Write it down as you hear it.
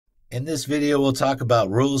In this video, we'll talk about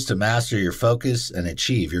rules to master your focus and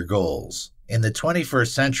achieve your goals. In the 21st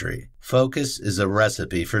century, focus is a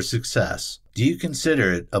recipe for success. Do you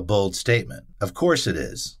consider it a bold statement? Of course it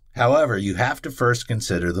is. However, you have to first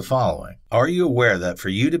consider the following. Are you aware that for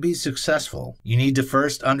you to be successful, you need to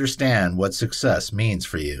first understand what success means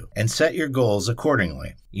for you and set your goals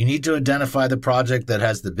accordingly? You need to identify the project that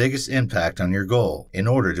has the biggest impact on your goal in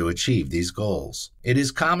order to achieve these goals. It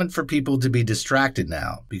is common for people to be distracted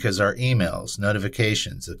now because our emails,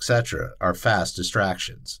 notifications, etc. are fast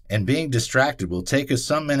distractions. And being distracted will take us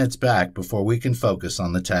some minutes back before we can focus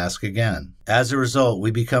on the task again. As a result,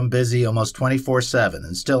 we become busy almost 24/7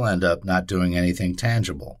 and still end up not doing anything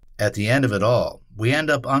tangible. At the end of it all, we end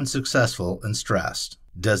up unsuccessful and stressed.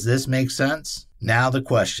 Does this make sense? Now the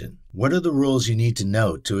question, what are the rules you need to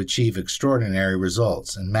note to achieve extraordinary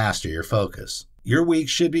results and master your focus? Your week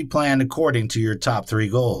should be planned according to your top 3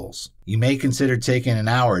 goals. You may consider taking an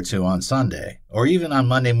hour or two on Sunday, or even on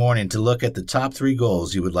Monday morning to look at the top 3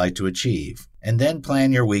 goals you would like to achieve, and then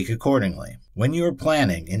plan your week accordingly. When you are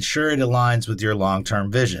planning, ensure it aligns with your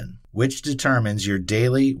long-term vision, which determines your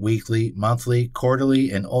daily, weekly, monthly, quarterly,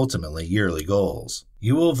 and ultimately yearly goals.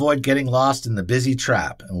 You will avoid getting lost in the busy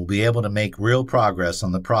trap and will be able to make real progress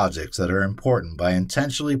on the projects that are important by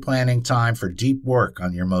intentionally planning time for deep work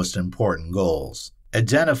on your most important goals.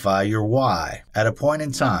 Identify your why. At a point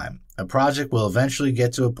in time, a project will eventually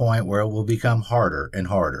get to a point where it will become harder and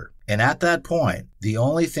harder. And at that point, the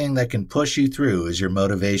only thing that can push you through is your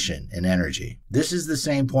motivation and energy. This is the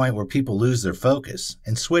same point where people lose their focus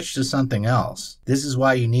and switch to something else. This is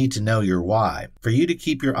why you need to know your why, for you to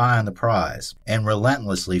keep your eye on the prize and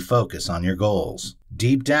relentlessly focus on your goals.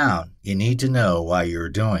 Deep down, you need to know why you're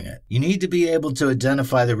doing it. You need to be able to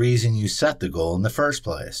identify the reason you set the goal in the first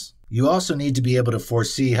place. You also need to be able to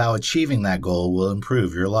foresee how achieving that goal will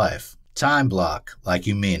improve your life. Time block like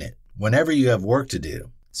you mean it. Whenever you have work to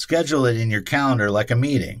do, schedule it in your calendar like a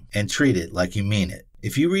meeting and treat it like you mean it.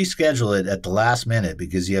 If you reschedule it at the last minute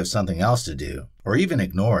because you have something else to do, or even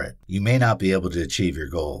ignore it, you may not be able to achieve your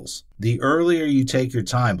goals. The earlier you take your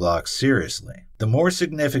time blocks seriously, the more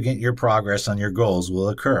significant your progress on your goals will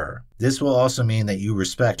occur. This will also mean that you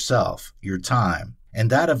respect self, your time, and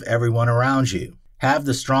that of everyone around you. Have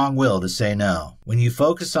the strong will to say no. When you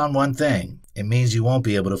focus on one thing, it means you won't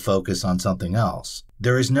be able to focus on something else.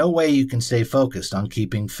 There is no way you can stay focused on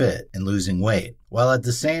keeping fit and losing weight, while at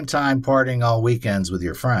the same time partying all weekends with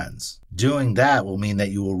your friends. Doing that will mean that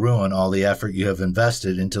you will ruin all the effort you have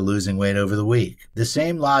invested into losing weight over the week. The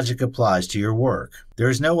same logic applies to your work. There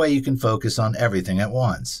is no way you can focus on everything at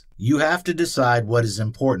once. You have to decide what is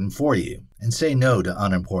important for you and say no to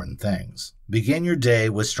unimportant things. Begin your day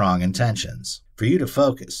with strong intentions. For you to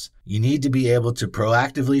focus, you need to be able to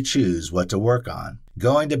proactively choose what to work on.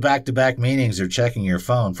 Going to back-to-back meetings or checking your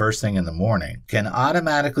phone first thing in the morning can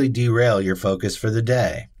automatically derail your focus for the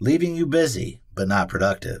day, leaving you busy but not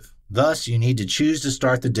productive. Thus, you need to choose to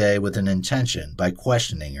start the day with an intention by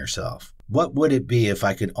questioning yourself. What would it be if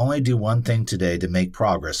I could only do one thing today to make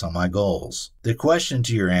progress on my goals? The question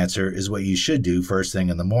to your answer is what you should do first thing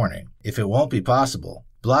in the morning. If it won't be possible,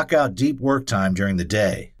 block out deep work time during the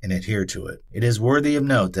day and adhere to it. It is worthy of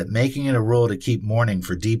note that making it a rule to keep morning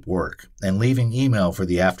for deep work and leaving email for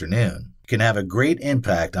the afternoon can have a great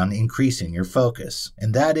impact on increasing your focus,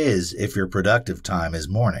 and that is if your productive time is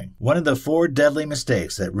morning. One of the 4 deadly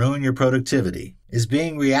mistakes that ruin your productivity is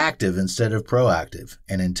being reactive instead of proactive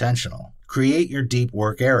and intentional. Create your deep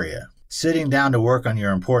work area. Sitting down to work on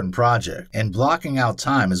your important project and blocking out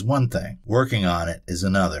time is one thing. Working on it is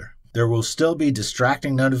another. There will still be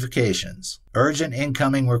distracting notifications, urgent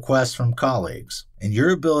incoming requests from colleagues, and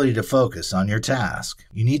your ability to focus on your task.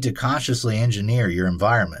 You need to consciously engineer your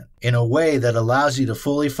environment in a way that allows you to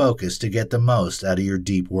fully focus to get the most out of your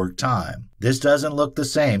deep work time. This doesn't look the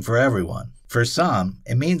same for everyone. For some,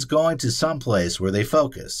 it means going to some place where they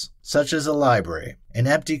focus, such as a library, an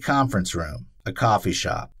empty conference room, a coffee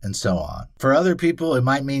shop, and so on. For other people, it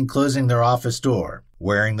might mean closing their office door,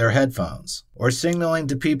 wearing their headphones, or signaling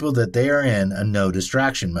to people that they are in a no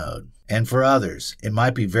distraction mode. And for others, it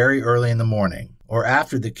might be very early in the morning, or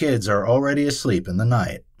after the kids are already asleep in the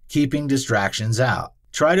night. Keeping distractions out.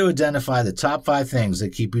 Try to identify the top 5 things that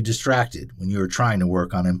keep you distracted when you are trying to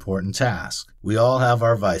work on important tasks. We all have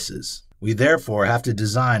our vices. We therefore have to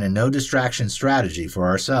design a no distraction strategy for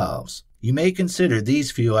ourselves. You may consider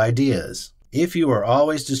these few ideas. If you are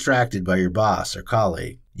always distracted by your boss or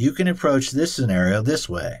colleague, You can approach this scenario this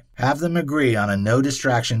way. Have them agree on a no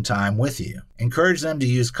distraction time with you. Encourage them to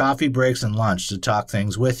use coffee breaks and lunch to talk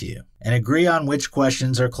things with you. And agree on which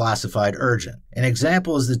questions are classified urgent. An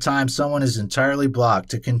example is the time someone is entirely blocked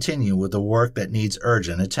to continue with the work that needs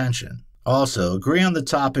urgent attention. Also, agree on the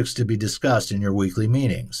topics to be discussed in your weekly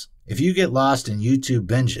meetings. If you get lost in YouTube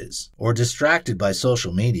binges or distracted by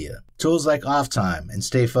social media, tools like Off Time and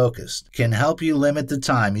Stay Focused can help you limit the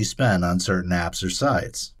time you spend on certain apps or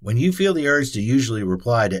sites. When you feel the urge to usually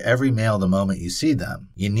reply to every mail the moment you see them,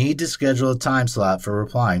 you need to schedule a time slot for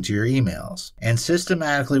replying to your emails and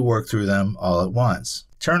systematically work through them all at once.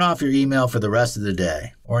 Turn off your email for the rest of the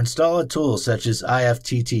day or install a tool such as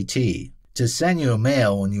IFTTT to send you a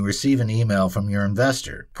mail when you receive an email from your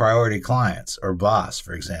investor, priority clients, or boss,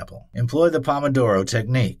 for example. Employ the Pomodoro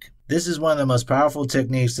technique. This is one of the most powerful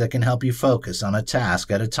techniques that can help you focus on a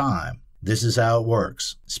task at a time. This is how it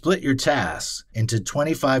works. Split your tasks into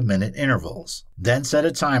 25-minute intervals. Then set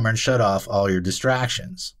a timer and shut off all your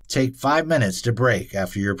distractions. Take 5 minutes to break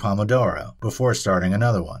after your Pomodoro before starting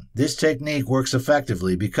another one. This technique works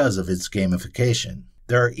effectively because of its gamification.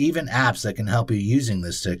 There are even apps that can help you using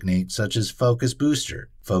this technique, such as Focus Booster,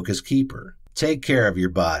 Focus Keeper. Take care of your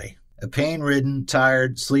body. A pain-ridden,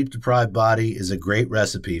 tired, sleep-deprived body is a great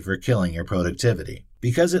recipe for killing your productivity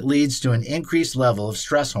because it leads to an increased level of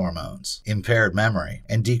stress hormones, impaired memory,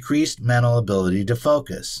 and decreased mental ability to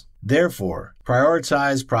focus. Therefore,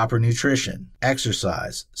 prioritize proper nutrition,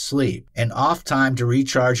 exercise, sleep, and off time to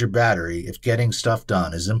recharge your battery if getting stuff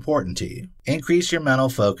done is important to you. Increase your mental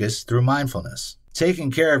focus through mindfulness.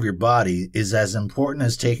 Taking care of your body is as important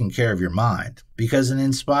as taking care of your mind, because an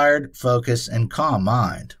inspired, focused, and calm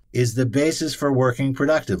mind is the basis for working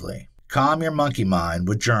productively. Calm your monkey mind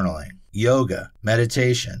with journaling, yoga,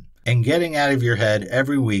 meditation, and getting out of your head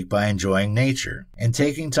every week by enjoying nature and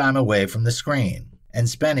taking time away from the screen and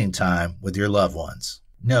spending time with your loved ones.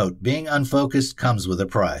 Note, being unfocused comes with a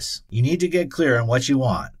price. You need to get clear on what you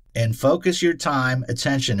want and focus your time,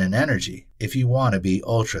 attention, and energy if you want to be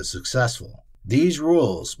ultra successful. These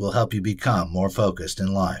rules will help you become more focused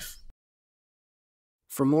in life.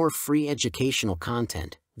 For more free educational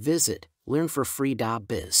content, visit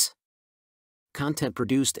learnforfree.biz. Content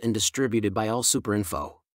produced and distributed by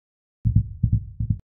AllSuperInfo.